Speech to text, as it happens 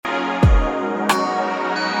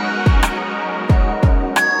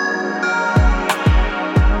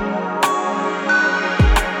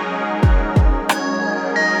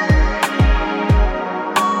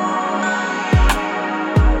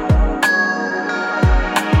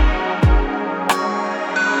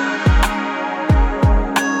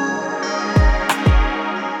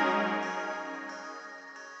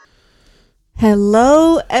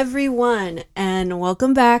Hello, everyone, and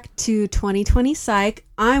welcome back to 2020 Psych.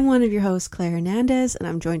 I'm one of your hosts, Claire Hernandez, and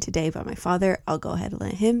I'm joined today by my father. I'll go ahead and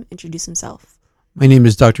let him introduce himself. My name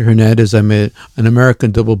is Dr. Hernandez. I'm an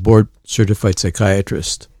American double board certified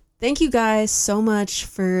psychiatrist. Thank you guys so much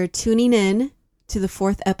for tuning in to the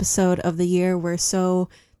 4th episode of the year. We're so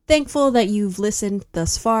thankful that you've listened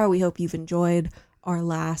thus far. We hope you've enjoyed our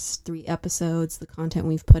last 3 episodes, the content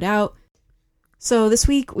we've put out. So this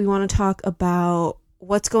week we want to talk about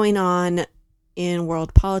what's going on in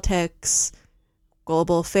world politics,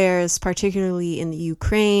 global affairs, particularly in the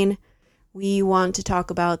Ukraine. We want to talk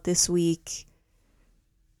about this week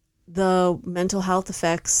the mental health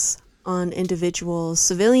effects on individuals,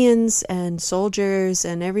 civilians and soldiers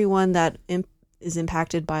and everyone that is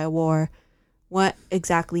impacted by a war. What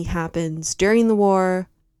exactly happens during the war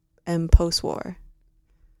and post-war?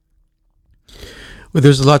 Well,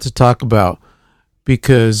 there's a lot to talk about,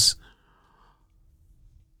 because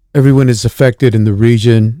everyone is affected in the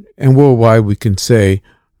region, and worldwide we can say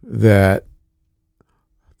that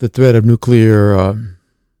the threat of nuclear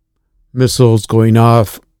missiles going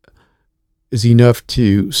off is enough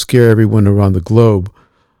to scare everyone around the globe.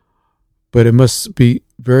 But it must be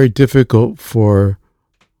very difficult for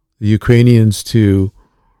the Ukrainians to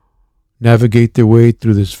navigate their way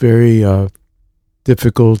through this very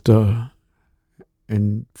difficult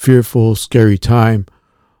and fearful, scary time,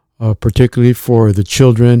 particularly for the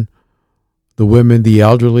children, the women, the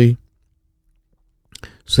elderly.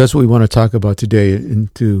 So that's what we want to talk about today,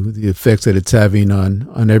 into the effects that it's having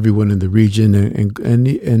on everyone in the region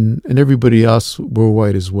and everybody else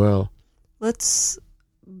worldwide as well. Let's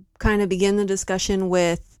kind of begin the discussion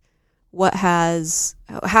with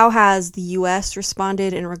how has the U.S.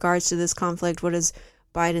 responded in regards to this conflict? What has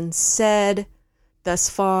Biden said thus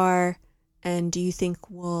far? And do you think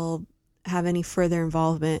we'll have any further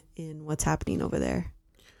involvement in what's happening over there?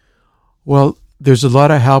 Well, there's a lot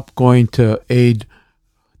of help going to aid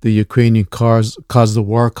the Ukrainian cause, the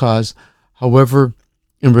war cause. However,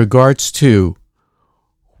 in regards to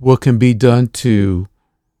what can be done to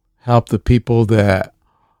help the people that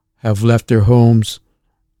have left their homes,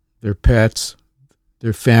 their pets,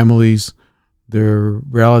 their families, their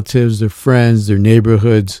relatives, their friends, their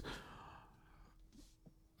neighborhoods,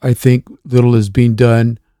 I think little is being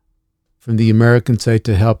done from the American side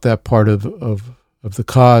to help that part of the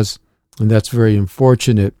cause, and that's very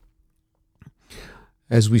unfortunate.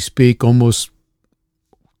 As we speak, almost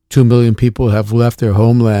 2 million people have left their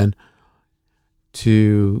homeland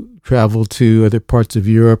to travel to other parts of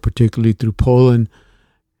Europe, particularly through Poland.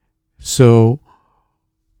 So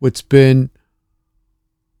what's been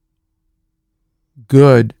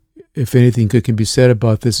good, if anything good can be said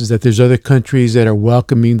about this, is that there's other countries that are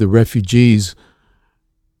welcoming the refugees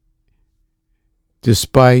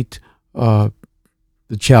despite the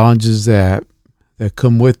challenges that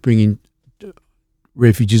come with bringing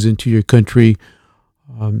refugees into your country.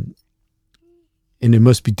 And it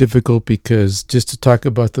must be difficult, because just to talk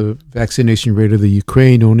about the vaccination rate of the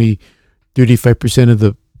Ukraine, only 35%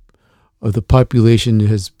 of the population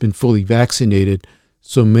has been fully vaccinated.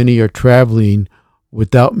 So many are traveling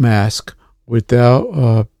without mask,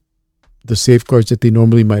 without the safeguards that they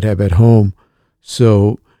normally might have at home.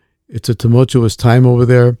 So it's a tumultuous time over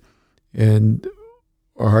there, and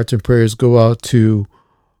our hearts and prayers go out to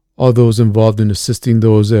all those involved in assisting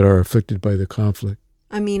those that are afflicted by the conflict.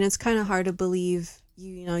 I mean, it's kind of hard to believe,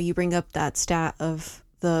 you bring up that stat of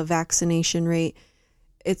the vaccination rate.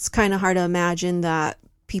 It's kind of hard to imagine that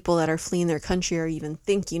people that are fleeing their country are even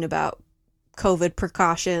thinking about COVID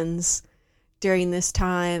precautions during this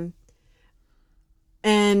time.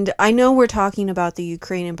 And I know we're talking about the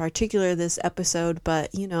Ukraine in particular this episode,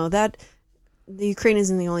 but that the Ukraine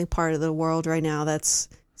isn't the only part of the world right now that's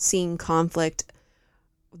seeing conflict.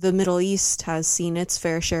 The Middle East has seen its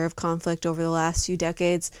fair share of conflict over the last few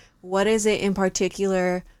decades. What is it in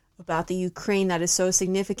particular about the Ukraine that is so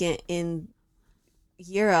significant in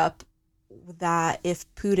Europe that if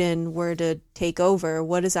Putin were to take over,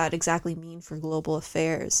 what does that exactly mean for global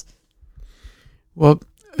affairs? Well,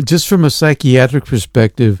 just from a psychiatric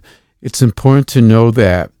perspective, it's important to know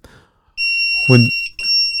that when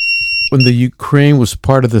the Ukraine was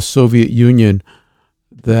part of the Soviet Union,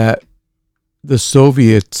 that the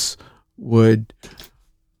Soviets would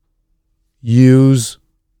use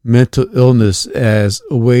mental illness as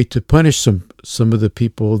a way to punish some of the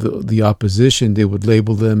people, the opposition. They would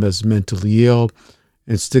label them as mentally ill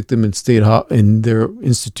and stick them in their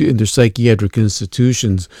psychiatric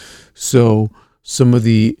institutions. So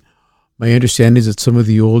my understanding is that some of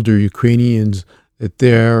the older Ukrainians, that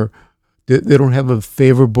they don't have a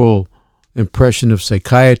favorable impression of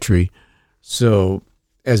psychiatry, So,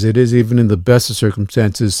 as it is, even in the best of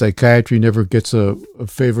circumstances, psychiatry never gets a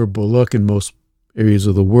favorable look in most areas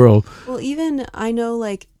of the world. Well, even I know,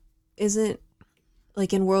 like, isn't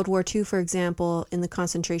like in World War II, for example, in the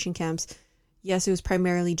concentration camps, yes, it was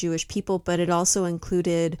primarily Jewish people, but it also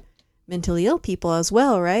included mentally ill people as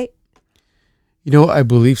well, right? I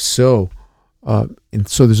believe so. And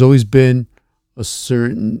so there's always been a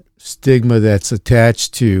certain stigma that's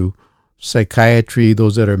attached to psychiatry,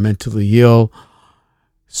 those that are mentally ill.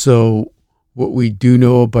 So what we do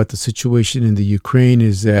know about the situation in the Ukraine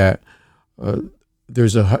is that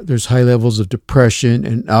there's high levels of depression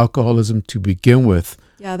and alcoholism to begin with.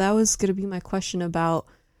 Yeah, that was going to be my question about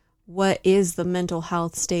what is the mental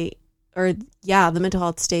health state, the mental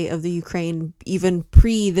health state of the Ukraine, even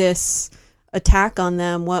pre this attack on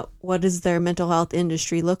them. What does their mental health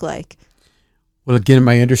industry look like? Well, again,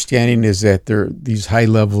 my understanding is that there are these high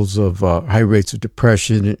levels of high rates of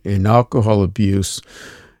depression and alcohol abuse.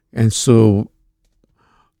 And so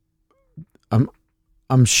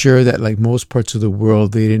I'm sure that, like most parts of the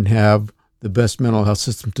world, they didn't have the best mental health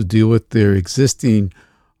system to deal with their existing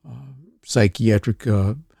psychiatric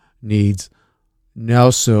needs. Now,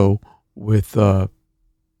 so with the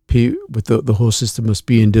whole system must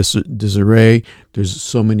be in disarray. There's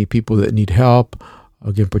so many people that need help.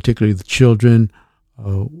 Again, particularly the children,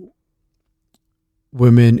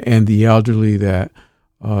 women, and the elderly. That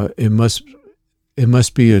it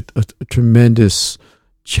must be a tremendous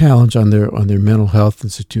challenge on their mental health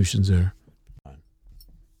institutions there.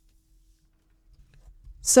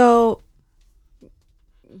 So,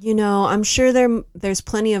 I'm sure there's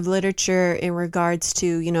plenty of literature in regards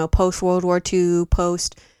to, post World War II,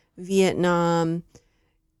 post Vietnam,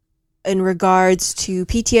 in regards to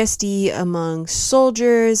PTSD among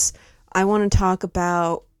soldiers. I want to talk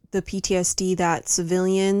about the PTSD that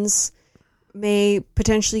civilians may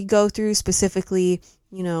potentially go through, specifically,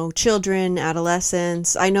 children,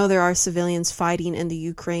 adolescents. I know there are civilians fighting in the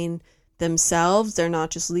Ukraine themselves. They're not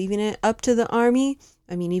just leaving it up to the army.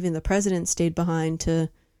 I mean, even the president stayed behind to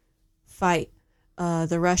fight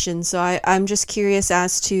the Russians. So I'm just curious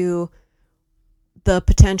as to the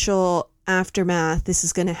potential aftermath this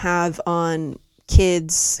is going to have on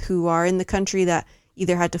kids who are in the country that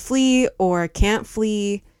either had to flee or can't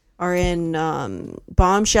flee, are in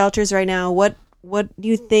bomb shelters right now. What do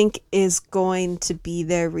you think is going to be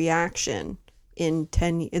their reaction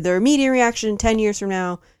their immediate reaction 10 years from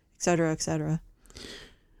now, et cetera, et cetera?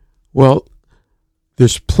 Well,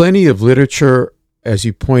 there's plenty of literature, as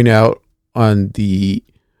you point out, on the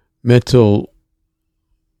mental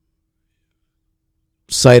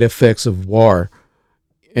side effects of war.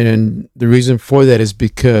 And the reason for that is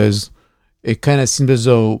because it kind of seems as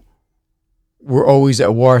though we're always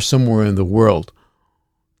at war somewhere in the world.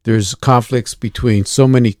 There's conflicts between so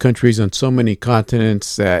many countries on so many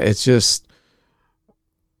continents that it's just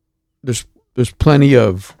there's plenty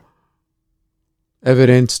of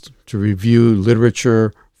evidence to review,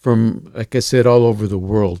 literature from, like I said, all over the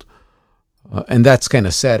world. And that's kind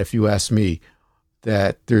of sad, if you ask me,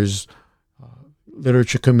 that there's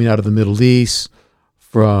literature coming out of the Middle East,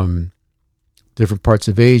 from different parts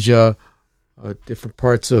of Asia, different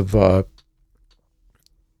parts of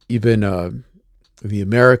even the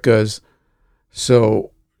Americas.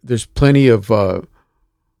 So there's plenty of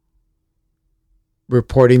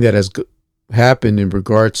reporting that has happened in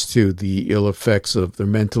regards to the ill effects of the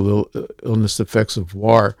mental illness effects of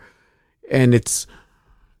war. And it's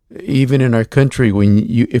even in our country,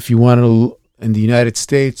 if you want to, in the United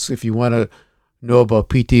States, if you want to know about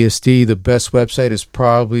PTSD, the best website is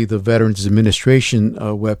probably the Veterans Administration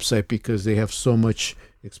website, because they have so much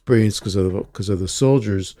experience because of the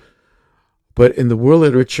soldiers. But in the world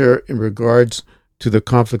literature, in regards to the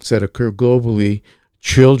conflicts that occur globally,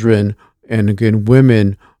 children and again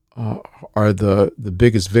women are the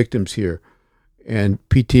biggest victims here. And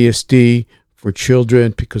PTSD for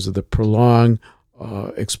children, because of the prolonged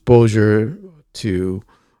exposure to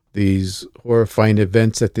these horrifying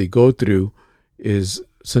events that they go through, is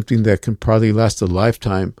something that can probably last a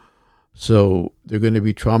lifetime. So they're going to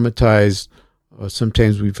be traumatized.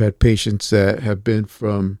 Sometimes we've had patients that have been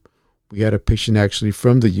we had a patient actually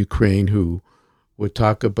from the Ukraine who would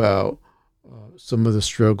talk about some of the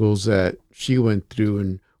struggles that she went through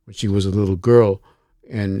when she was a little girl.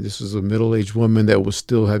 And this is a middle-aged woman that was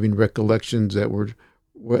still having recollections that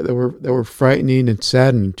were frightening and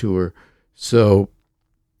saddening to her. So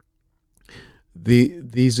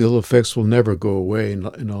these ill effects will never go away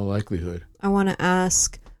in all likelihood. I want to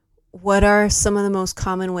ask, what are some of the most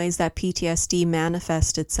common ways that PTSD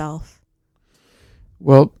manifests itself?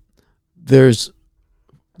 Well, there's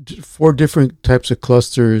 4 different types of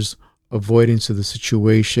clusters avoidance of the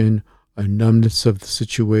situation, a numbness of the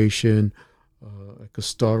situation, like a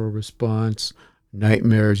startle response,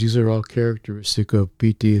 nightmares. These are all characteristic of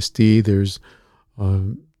PTSD. There's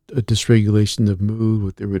a dysregulation of mood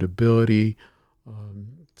with irritability.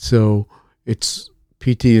 So it's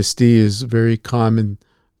PTSD is very common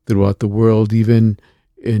throughout the world, even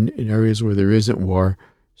in areas where there isn't war.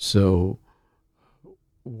 So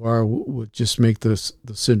war would just make the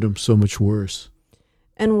syndrome so much worse.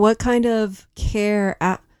 And what kind of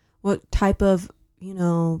what type of,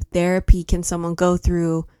 therapy can someone go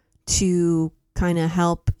through to kind of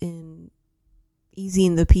help in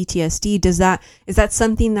easing the PTSD? Is that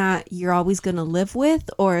something that you're always going to live with,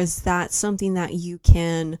 or is that something that you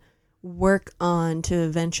can work on to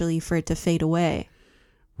eventually for it to fade away?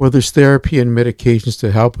 Well, there's therapy and medications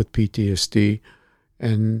to help with PTSD,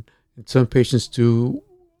 and some patients do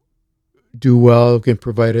well, again,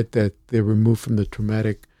 provided that they're removed from the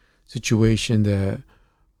traumatic situation that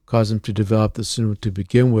caused them to develop the syndrome to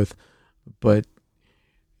begin with. But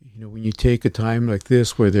when you take a time like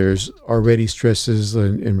this where there's already stresses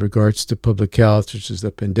in regards to public health, such as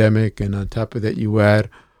the pandemic, and on top of that you add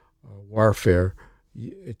warfare,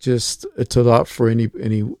 it's a lot for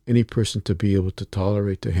any person to be able to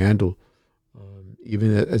tolerate, to handle.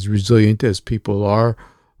 Even as resilient as people are,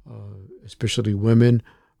 especially women,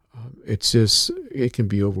 it can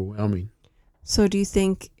be overwhelming. So do you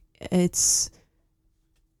think it's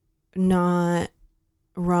not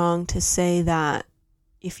wrong to say that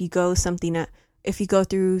if you go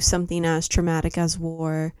through something as traumatic as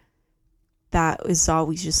war, that is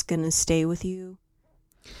always just going to stay with you?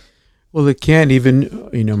 Well, it can. Even,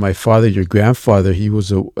 my father, your grandfather, he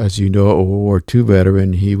was as you know, a World War II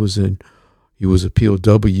veteran. He was a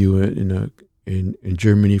POW in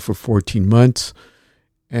Germany for 14 months.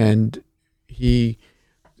 And he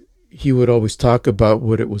would always talk about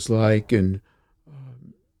what it was like, and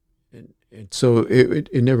so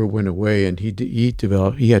it never went away. And he had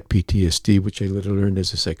PTSD, which I later learned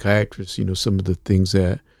as a psychiatrist. Some of the things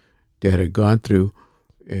that Dad had gone through,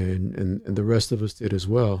 and the rest of us did as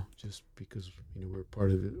well, just because we're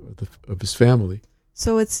part of his family.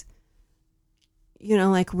 So it's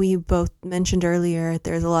like we both mentioned earlier,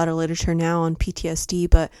 there's a lot of literature now on PTSD,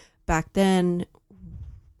 but back then,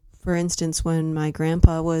 for instance, when my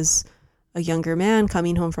grandpa was a younger man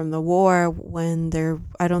coming home from the war,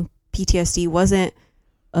 PTSD wasn't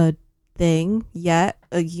a thing yet,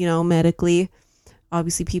 medically.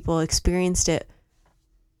 Obviously, people experienced it.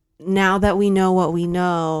 Now that we know what we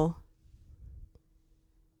know,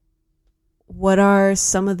 what are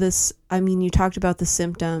some of this? I mean, you talked about the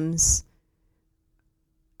symptoms.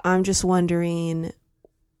 I'm just wondering,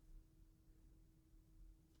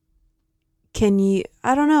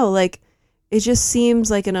 I don't know, it just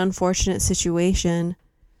seems like an unfortunate situation,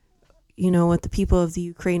 what the people of the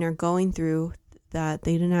Ukraine are going through, that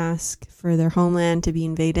they didn't ask for their homeland to be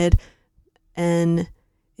invaded. And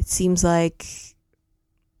it seems like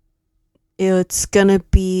it's going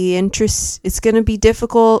to be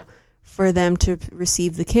difficult for them to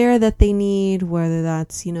receive the care that they need, whether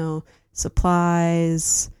that's,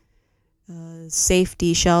 supplies,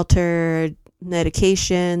 safety, shelter,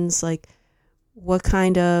 medications. What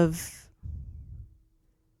kind of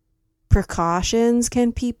precautions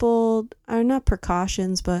can people, or not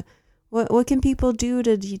precautions, but what can people do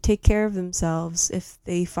to take care of themselves if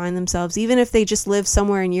they find themselves, even if they just live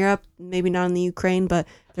somewhere in Europe, maybe not in the Ukraine, but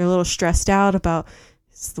they're a little stressed out about,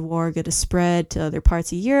 is the war going to spread to other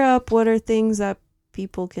parts of Europe? What are things that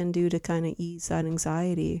people can do to kind of ease that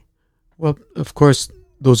anxiety? Well, of course,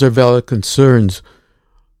 those are valid concerns,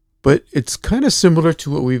 but it's kind of similar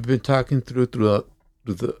to what we've been talking throughout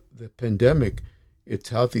the pandemic. It's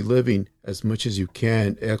healthy living as much as you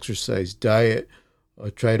can, exercise, diet,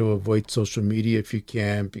 try to avoid social media if you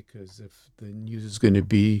can, because if the news is going to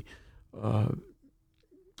be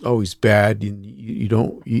always bad, and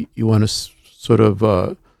you want to sort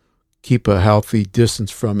of keep a healthy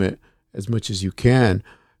distance from it as much as you can.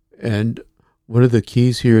 And one of the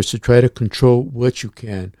keys here is to try to control what you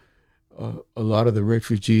can. A lot of the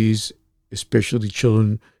refugees, especially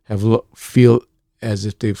children, feel as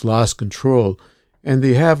if they've lost control, and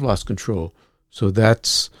they have lost control. So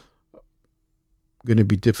that's going to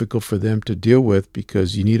be difficult for them to deal with,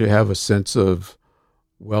 because you need to have a sense of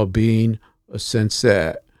well-being, a sense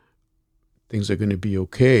that things are going to be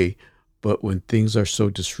okay. But when things are in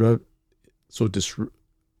such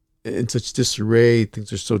disarray,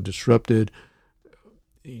 things are so disrupted,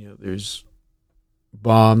 there's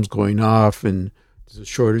bombs going off, and there's a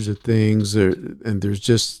shortage of things, and there's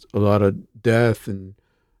just a lot of death and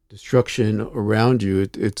destruction around you.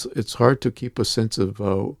 It's hard to keep a sense of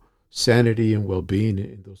sanity and well-being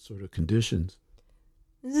in those sort of conditions.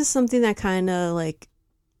 This is something that kind of like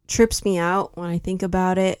trips me out when I think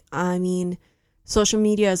about it. I mean, social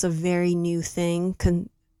media is a very new thing,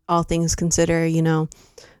 all things considered,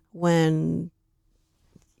 when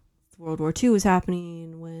World War II was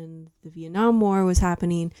happening, when the Vietnam War was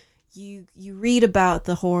happening, you read about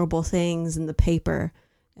the horrible things in the paper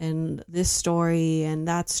and this story and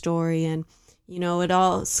that story, and it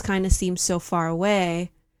all kind of seems so far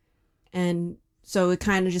away, and so it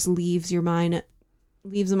kind of just leaves the mind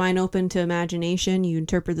open to imagination. You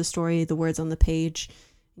interpret the story, the words on the page,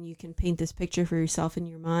 and you can paint this picture for yourself in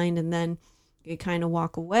your mind, and then you kind of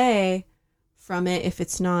walk away from it if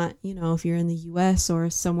it's not, if you're in the US or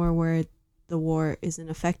somewhere where the war isn't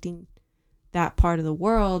affecting that part of the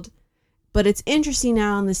world. But it's interesting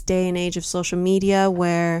now in this day and age of social media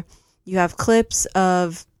where you have clips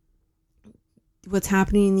of what's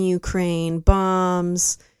happening in the Ukraine,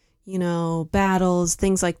 bombs, battles,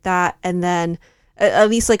 things like that. And then at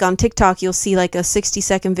least like on TikTok, you'll see like a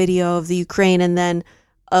 60-second video of the Ukraine and then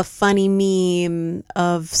a funny meme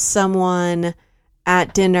of someone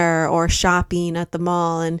at dinner or shopping at the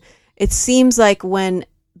mall. And it seems like when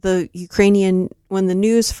the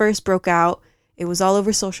news first broke out, it was all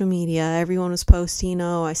over social media. Everyone was posting,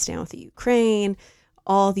 "Oh, I stand with the Ukraine,"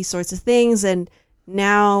 all these sorts of things. And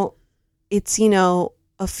now it's,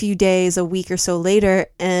 a few days, a week or so later,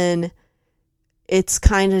 and it's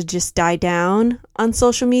kind of just died down on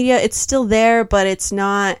social media. It's still there, but it's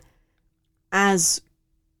not as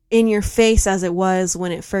in your face as it was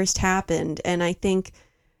when it first happened. And I think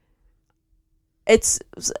it's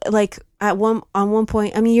like on one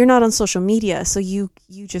point, I mean, you're not on social media, so you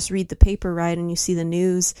just read the paper, right? And you see the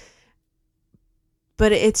news.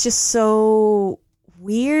 But it's just so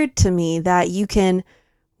weird to me that you can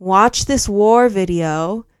watch this war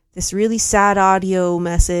video, this really sad audio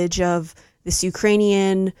message of this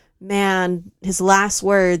Ukrainian man, his last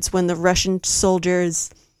words when the Russian soldiers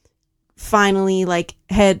finally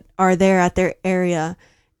are there at their area,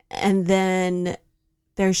 and then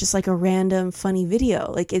there's just like a random funny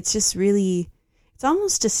video. Like, it's just really, it's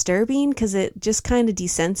almost disturbing because it just kind of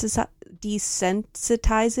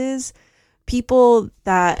desensitizes people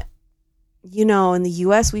that, in the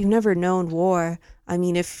US, we've never known war. I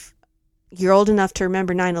mean, if you're old enough to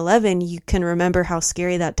remember 9/11, you can remember how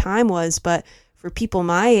scary that time was. But for people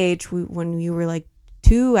my age, when you were like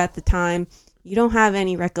 2 at the time, you don't have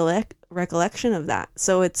any recollection of that.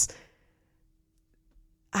 So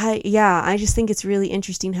I just think it's really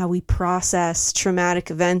interesting how we process traumatic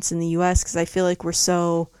events in the US, because I feel like we're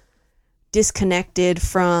so disconnected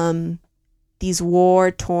from these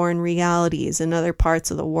war-torn realities in other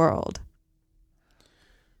parts of the world.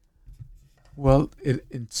 Well,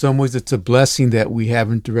 in some ways, it's a blessing that we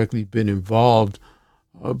haven't directly been involved.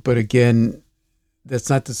 But again,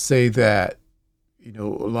 that's not to say that, a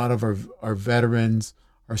lot of our veterans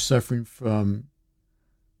are suffering from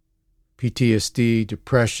PTSD,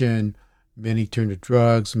 depression. Many turned to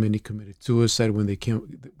drugs. Many committed suicide when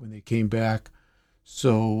they came back.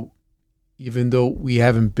 So even though we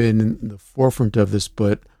haven't been in the forefront of this,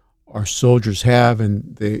 but our soldiers have,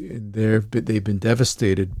 and they've been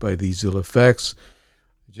devastated by these ill effects.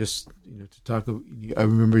 Just to talk, I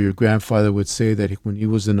remember your grandfather would say that when he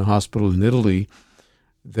was in the hospital in Italy,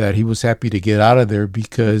 that he was happy to get out of there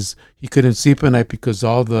because he couldn't sleep at night because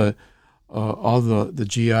all the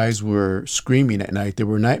GIs were screaming at night. There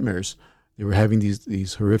were nightmares. They were having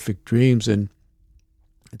these horrific dreams, and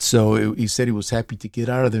so he said he was happy to get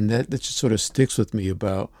out of there. And that just sort of sticks with me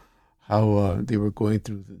about how they were going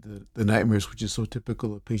through the nightmares, which is so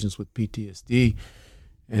typical of patients with PTSD.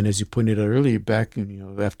 And as you pointed out earlier, back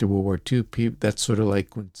in, after World War II, that's sort of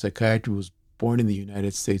like when psychiatry was born in the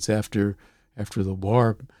United States after the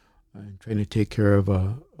war, and trying to take care of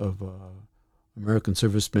American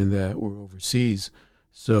servicemen that were overseas.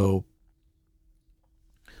 So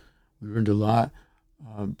we learned a lot,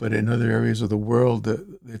 but in other areas of the world,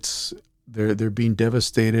 they're being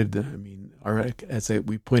devastated. I mean,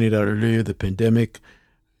 we pointed out earlier, the pandemic,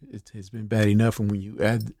 it has been bad enough, and when you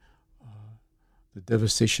add the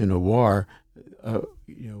devastation of war,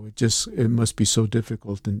 it must be so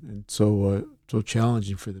difficult and so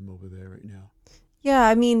challenging for them over there right now. Yeah,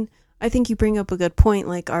 I mean, I think you bring up a good point.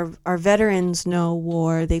 Like, our veterans know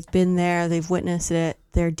war. They've been there. They've witnessed it.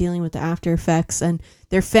 They're dealing with the after effects, and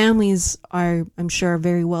their families are, I'm sure,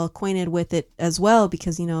 very well acquainted with it as well,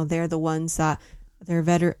 because, they're the ones that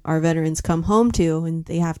our veterans come home to, and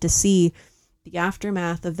they have to see the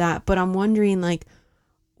aftermath of that. But I'm wondering, like,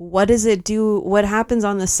 what does it do? What happens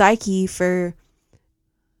on the psyche for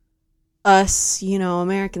us,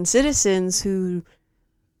 American citizens who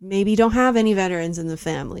maybe don't have any veterans in the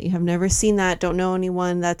family, have never seen that, don't know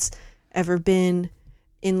anyone that's ever been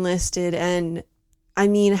enlisted. And I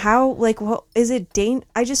mean, how, like, what is it?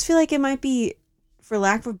 I just feel like it might be, for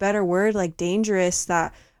lack of a better word, like dangerous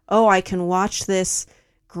that, oh, I can watch this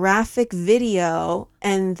graphic video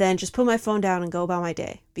and then just put my phone down and go about my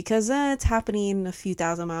day because it's happening a few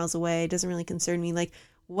thousand miles away. It doesn't really concern me. Like,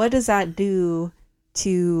 what does that do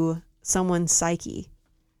to someone's psyche?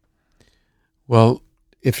 Well,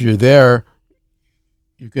 if you're there,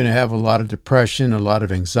 you're going to have a lot of depression, a lot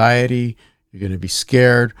of anxiety. You're going to be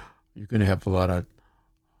scared. You're going to have a lot of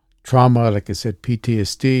trauma, like I said,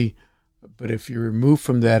 PTSD. But if you're removed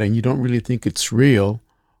from that and you don't really think it's real,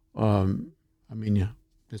 I mean,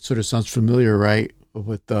 it sort of sounds familiar, right?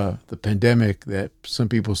 With the pandemic, that some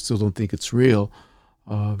people still don't think it's real.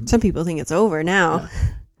 Some people think it's over now. Yeah,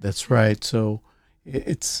 that's right. So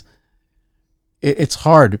it's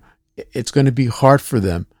hard. It's going to be hard for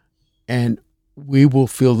them, and we will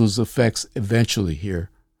feel those effects eventually here.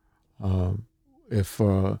 If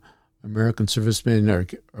American servicemen are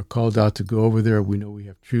called out to go over there, we know we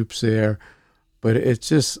have troops there, but it's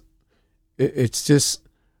something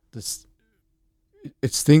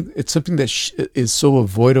that is so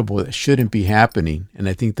avoidable that shouldn't be happening. And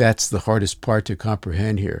I think that's the hardest part to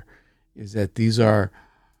comprehend here, is that these are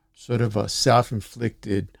sort of a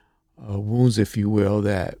self-inflicted wounds, if you will,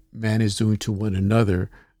 that man is doing to one another,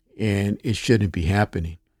 and it shouldn't be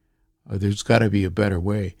happening. There's got to be a better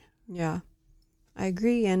way. Yeah, I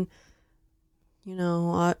agree. And, you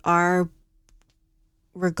know, our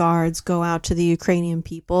regards go out to the Ukrainian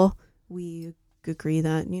people. We agree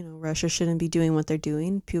that, you know, Russia shouldn't be doing what they're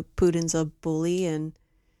doing. Putin's a bully and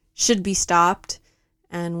should be stopped.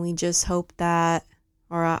 And we just hope that,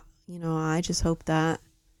 I just hope that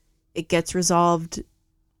it gets resolved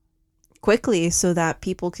quickly so that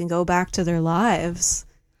people can go back to their lives.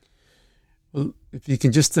 Well, if you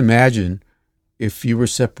can just imagine if you were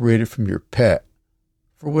separated from your pet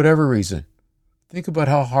for whatever reason, think about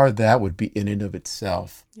how hard that would be in and of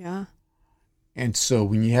itself. Yeah. And so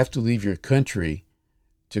when you have to leave your country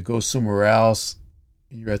to go somewhere else,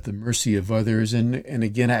 you're at the mercy of others. And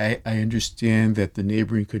again, I understand that the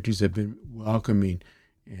neighboring countries have been welcoming,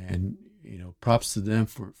 and, you know, props to them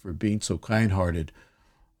for being so kind-hearted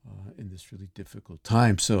in this really difficult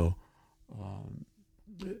time. So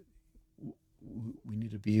we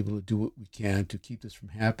need to be able to do what we can to keep this from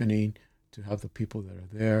happening, to help the people that are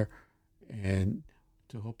there, and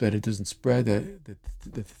to hope that it doesn't spread,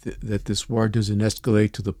 that this war doesn't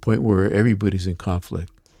escalate to the point where everybody's in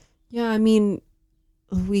conflict. Yeah, I mean,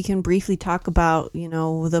 we can briefly talk about, you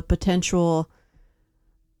know, the potential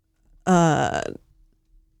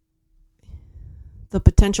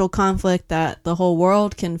conflict that the whole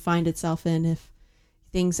world can find itself in if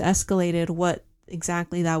things escalated, what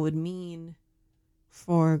exactly that would mean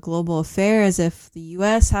for global affairs if the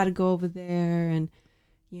U.S. had to go over there and,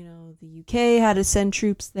 you know, the UK had to send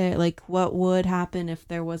troops there. Like, what would happen if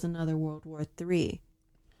there was another World War III?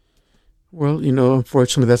 Well, you know,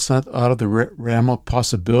 unfortunately, that's not out of the realm of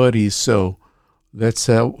possibilities. So let's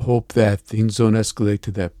hope that things don't escalate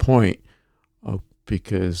to that point,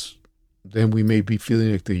 because then we may be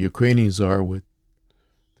feeling like the Ukrainians are, with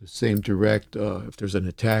the same direct, if there's an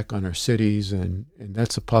attack on our cities, and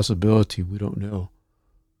that's a possibility. We don't know.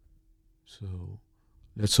 So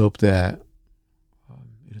let's hope that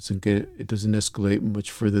it doesn't escalate much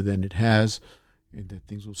further than it has, and that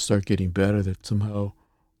things will start getting better, that somehow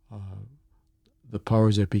the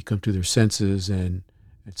powers that be come to their senses and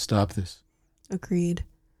stop this. Agreed.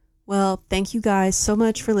 Well, thank you guys so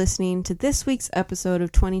much for listening to this week's episode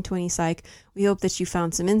of 2020 Psych. We hope that you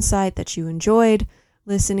found some insight, that you enjoyed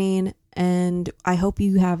listening, and I hope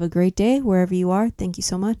you have a great day wherever you are. Thank you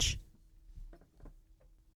so much.